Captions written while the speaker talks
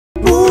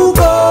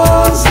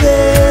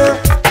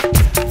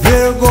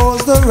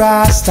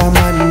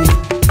Rastaman.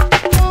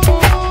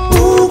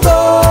 Who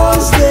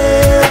goes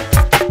there?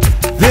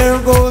 There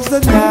goes the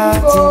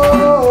naughty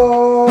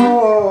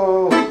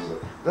one.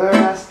 The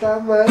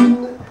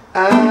Rastaman.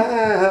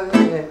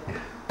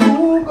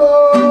 Who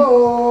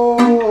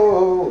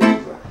goes?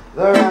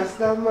 The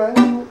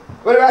Rastaman.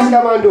 What the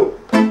Rastaman do?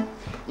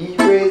 He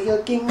praise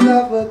the King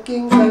of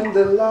Kings and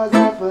the Lord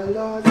of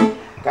Lords,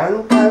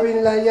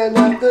 conquering Lion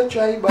of the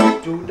tribe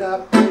of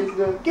Judah. Praise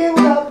the King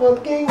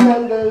of Kings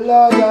and the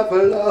Lord of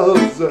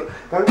Lords,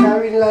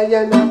 conquering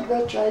Lion of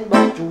the tribe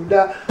of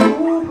Judah.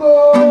 Who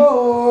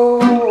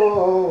goes?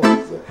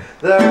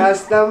 The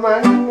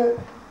Rastaman.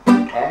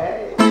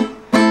 Hey.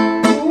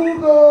 Who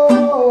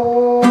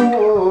goes?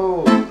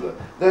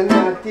 The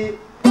naughty.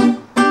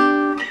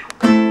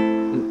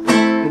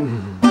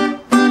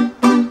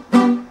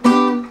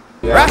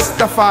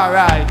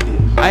 Rastafari.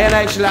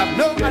 I shall have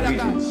no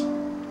greetings.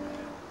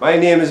 My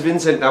name is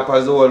Vincent,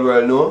 as the whole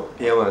world know.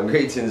 Yeah man,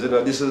 greetings, you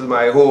know. This is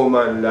my home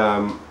and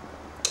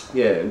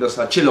yeah, just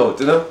a chill out,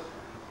 you know.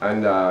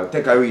 And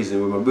take a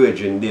reason with my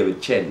virgin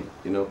David Chen,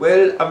 you know.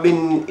 Well, I've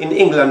been in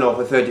England now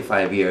for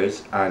 35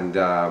 years, and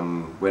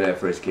when I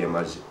first came,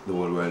 as the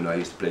whole world know, I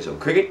used to play some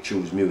cricket,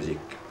 choose music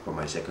for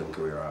my second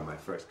career or my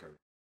first career.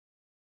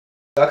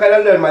 I kind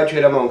of learned my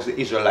trade amongst the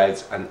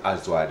Israelites and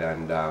Aswad,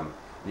 and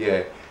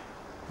yeah,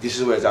 this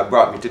is where that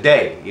brought me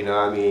today, you know.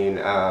 I mean,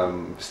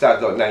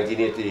 started out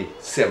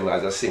 1987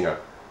 as a singer.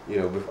 You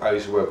know, I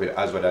used to work with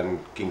Aswad and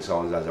King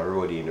Sounds as a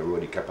roadie in the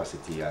roadie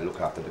capacity. I look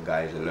after the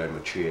guys, I learn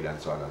my trade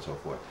and so on and so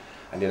forth.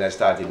 And then I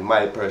started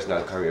my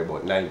personal career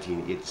about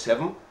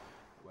 1987.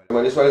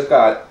 Well, this one is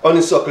called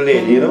Honeysuckle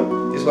Lady, you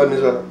know. This one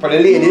is for the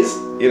ladies,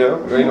 you know.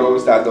 Right now we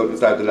start doing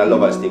the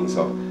lovers thing,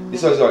 so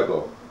this one's how it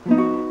goes.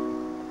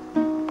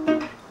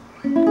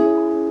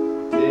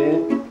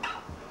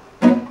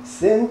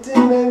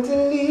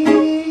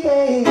 Sentimentally,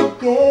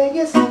 yeah,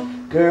 yes,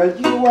 girl,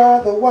 you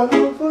are the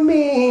one for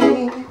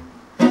me.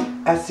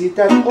 I sit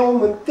at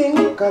home and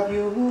think of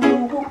you.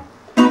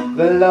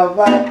 The love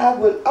I have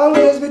will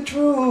always be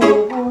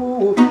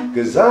true.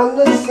 Cause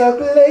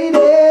honeysuckle lady,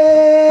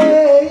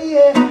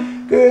 yeah,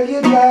 girl,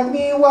 you drive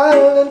me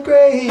wild and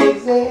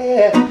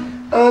crazy.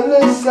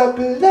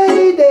 Honeysuckle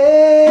lady,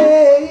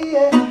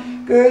 yeah,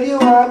 girl, you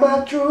are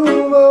my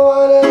true, my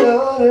one and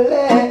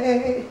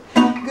only.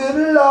 Good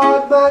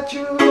Lord, my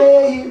true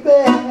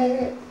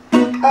baby.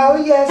 Oh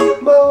yes,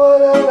 my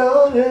one and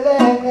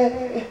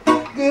only.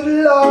 Good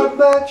Lord,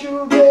 my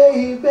true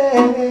baby.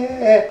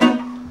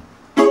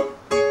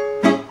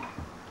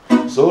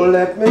 So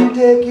let me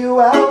take you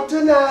out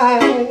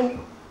tonight.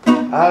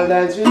 I'll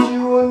dance with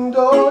you and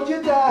don't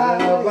you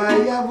die.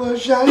 Why I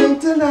was shining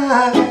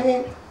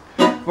tonight.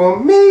 For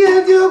me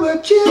and you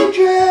were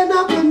children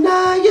of the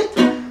night.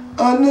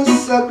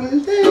 Honeysuckle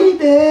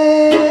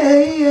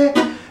lady,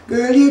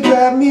 girl, you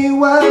drive me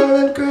wild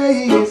and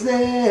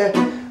crazy.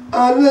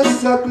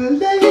 Honeysuckle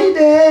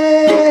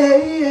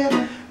lady,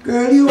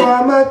 girl, you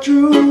are my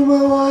true,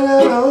 my one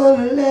and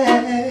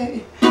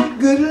only.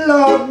 Good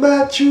Lord,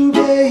 my true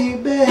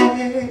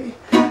baby.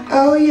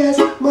 Oh yes,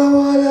 my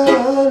one and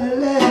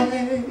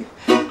only.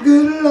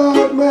 Good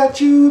Lord, my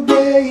true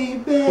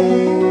baby.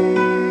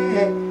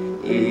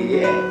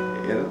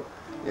 Yeah,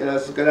 you know,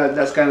 so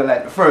that's kind of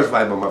like the first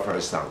vibe of my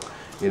first song.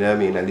 You know what I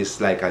mean? And this,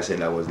 like I said,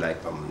 that was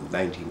like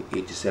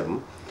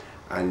 1987.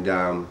 And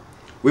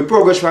we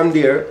progress from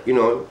there, you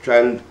know, try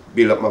and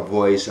build up my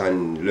voice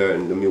and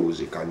learn the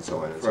music and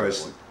so on.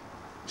 First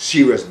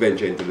serious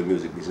venture into the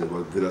music business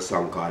was with a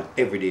song called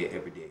Every Day,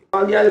 Every Day.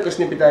 I'll give you a little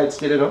snippet of it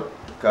still, you know,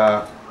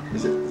 because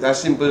it's a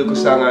simple little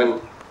song and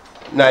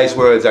nice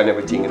words and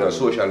everything, you know,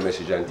 social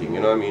message and thing, you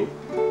know what I mean?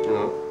 You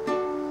know.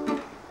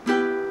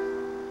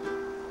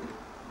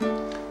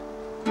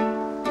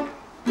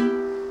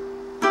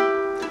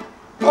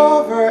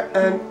 Over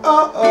and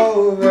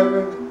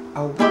over,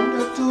 I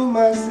wonder to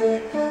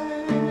myself,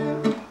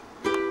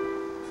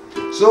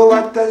 so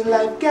what does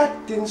life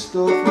got in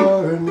store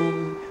for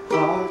me?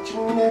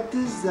 Fortunate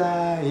as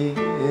I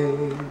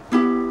am.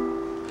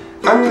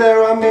 And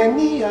there are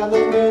many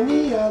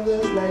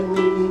others like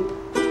me.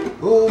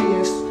 Oh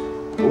yes,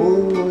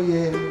 oh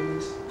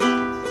yes.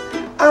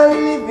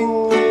 I'm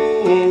living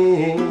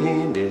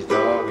in this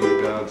dog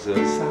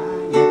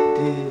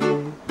society.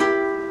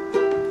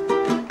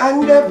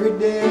 And every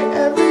day,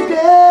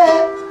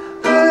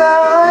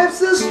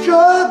 life's a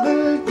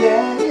struggle,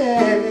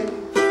 yeah.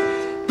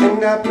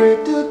 And I pray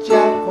to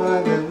Jah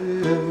Father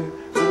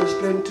for the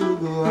strength to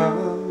go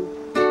on.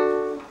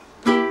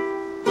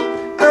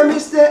 I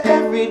miss the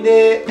every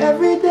day,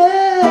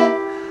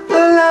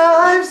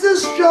 life's a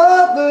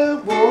struggle,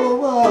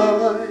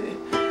 boy.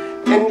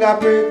 And I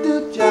pray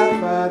to Jah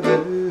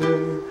Father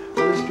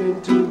for the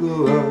strength to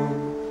go on.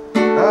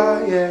 Ah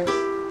yes,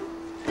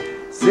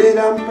 said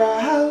I'm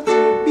proud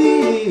to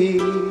be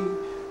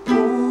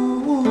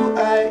who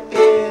I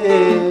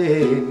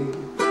am.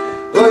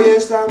 Oh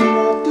yes, I'm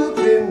proud to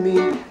be me,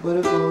 but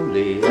if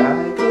only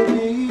I could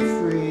be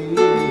free.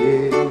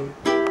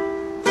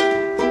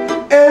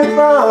 And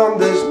from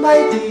this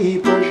mighty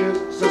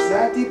precious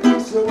society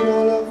puts on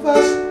all of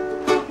us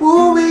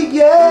who we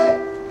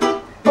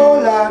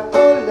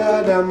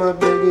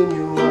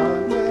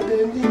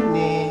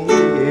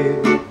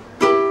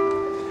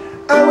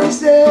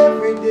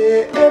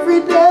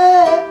every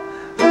day.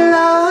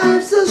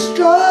 Life's a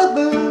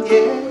struggle,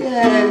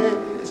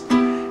 yes.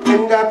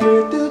 And I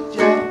pray to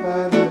Jah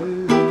Father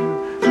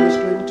for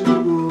strength to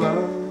go on.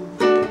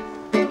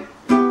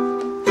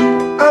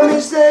 I may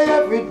say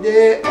every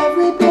day,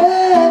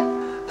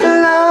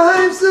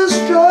 life's a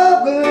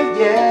struggle,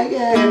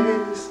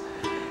 yes.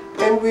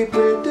 And we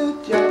pray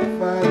to Jah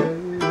Father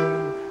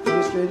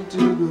for strength to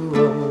go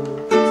on.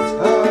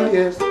 Oh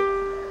yes.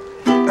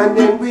 And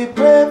then we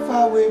pray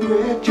for we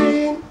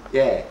brethren,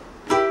 yeah.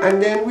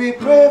 And then we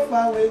pray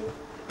for we.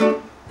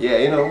 Yeah,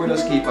 you know, we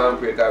just keep on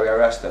praying because we are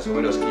Rasta, so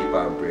we just keep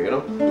on praying, you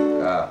know.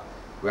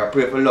 We are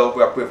praying for love,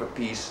 we are praying for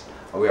peace,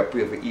 and we are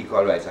praying for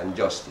equal rights and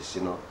justice,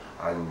 you know.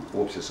 And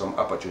hope that some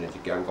opportunity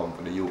can come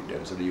for the youth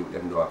them, so the youth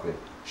them don't have to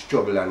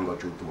struggle and go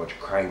through too much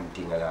crime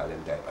thing and all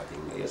them type of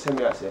thing. You see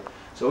me I say?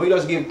 So we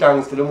just give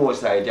thanks to the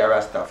Most High, Jah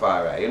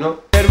Rastafari, you know.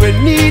 And we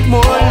need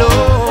more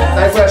love.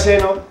 Like what I say,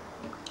 you know,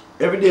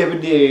 every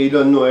day, you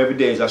don't know, every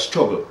day is a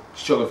struggle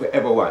for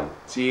everyone,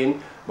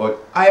 seeing? But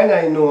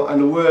I know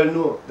and the world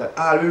know that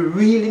all we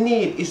really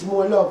need is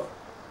more love.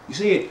 You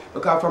see it?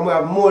 Because from we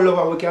have more love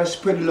and we can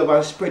spread the love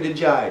and spread the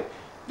joy,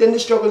 then the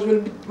struggles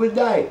will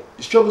die.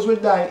 The struggles will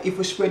die if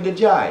we spread the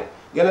joy.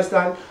 You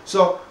understand?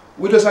 So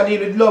we just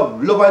deal with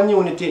love and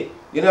unity.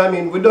 You know what I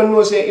mean? We don't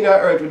know, say, in our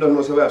earth, we don't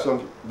know, say, we have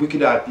some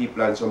wicked-hearted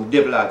people and some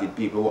devil-hearted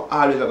people who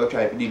always are going to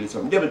try to deal with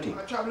some devil thing.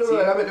 I travel the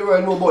world, I make the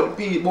world know about the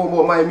people,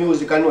 about my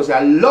music, and know, say,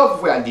 I love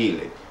where I deal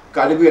with.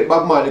 Because the great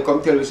Bob Marley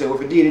come tell me, say,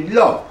 we deal with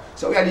love.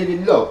 So we are dealing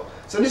with love.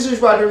 So this is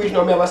why the reason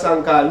I have a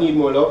song called Need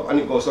More Love, and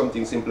it goes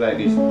something simple like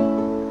this.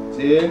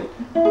 See?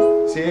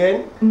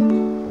 See?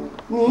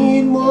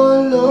 Need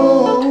more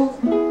love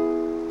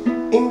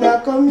in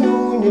the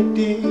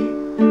community.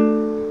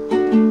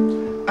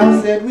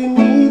 I said we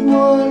need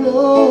more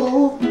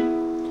love,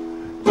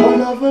 more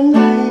love and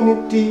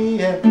unity,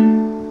 yeah.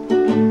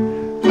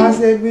 I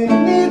said we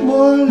need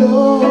more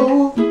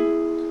love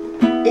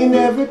in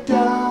every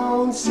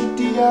town,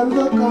 city and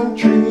the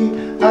country.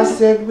 I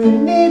said we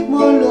need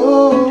more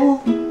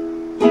love,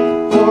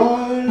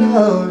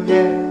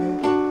 yeah.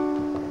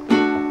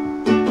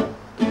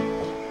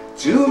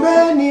 Too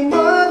many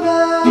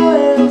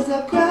mothers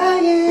are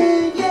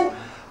crying,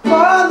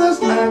 fathers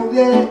and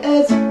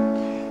dads,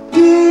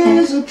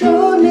 tears are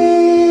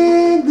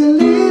drowning the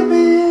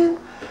living,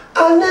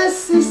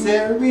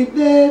 unnecessary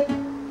death.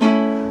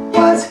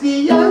 What's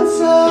the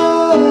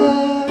answer?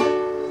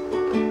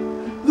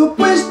 The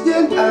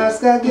question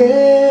asked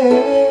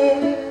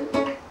again.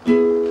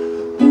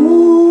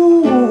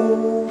 Ooh,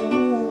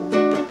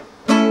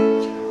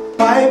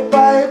 bye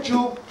bye,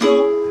 choop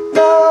choop,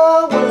 no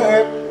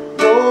work,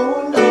 no.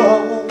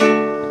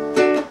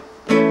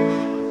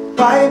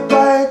 Bye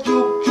bye,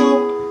 choop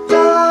choop,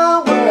 no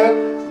work,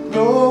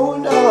 no.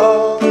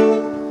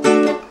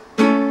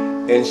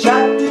 And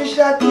shotty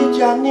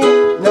Johnny,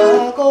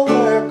 nah go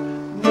work,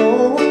 no.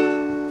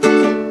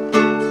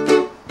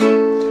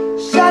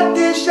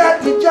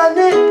 Shotty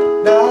Johnny,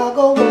 nah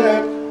go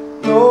work,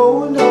 no.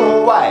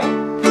 Why?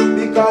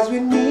 Because we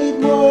need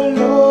more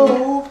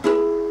love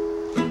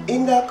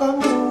in the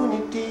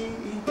community.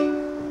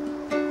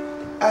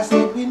 I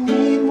said we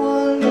need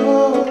more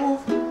love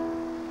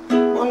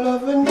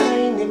and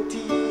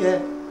unity, yeah.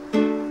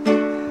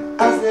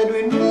 I said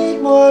we need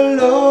more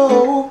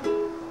love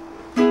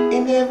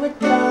in every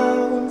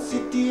town,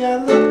 city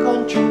and the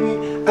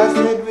country. I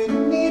said we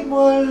need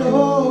more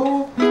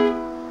love,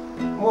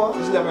 more.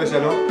 Isn't that what I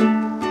said, no?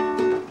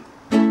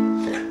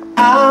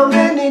 How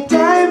many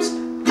times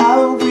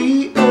have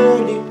we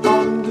heard it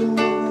on the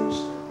news?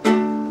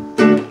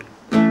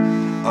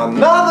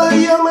 Another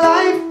young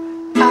life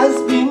has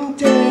been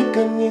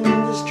taken in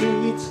the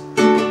streets.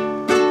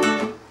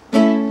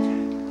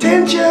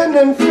 Tension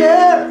and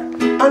fear,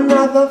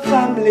 another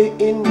family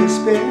in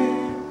despair.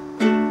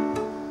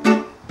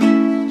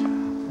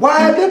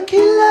 Why the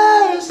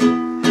killers,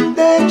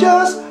 they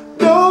just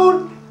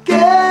don't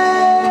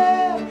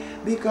care.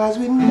 Because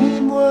we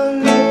need more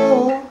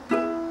love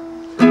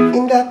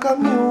in the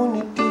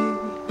community.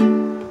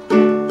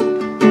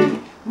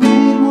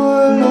 Need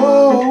more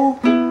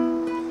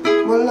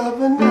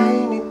love and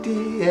unity,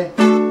 yeah.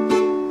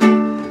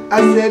 I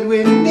said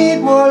we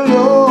need more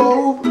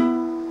love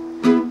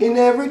in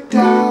every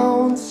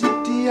town,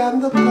 city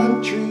and the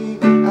country.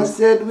 I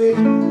said we.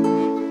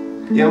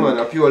 Yeah man,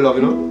 a pure love,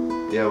 you know?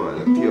 Yeah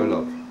man, a pure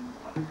love.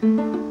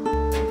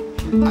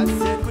 I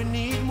said we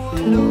need more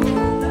love.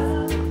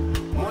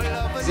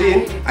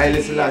 See, I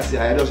listen last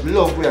year, I just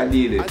love where I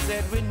deal it.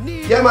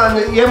 Yeah man,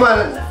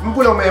 I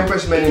put on my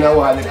impressment in a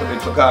while a little bit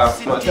because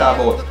I'm talking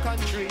about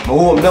my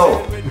home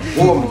now.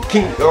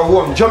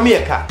 Home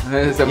Jamaica.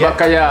 It's a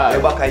backyard.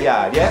 The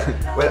backyard, yeah?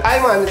 Well, I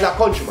man is a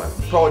countryman,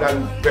 proud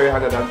and very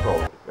honored and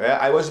proud. Yeah?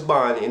 I was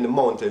born in the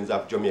mountains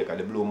of Jamaica,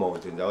 the Blue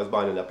Mountains. I was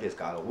born in a place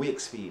called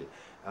Wakefield.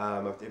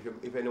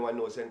 If anyone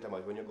knows St.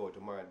 Thomas, when you go to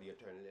Marley, you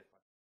turn left.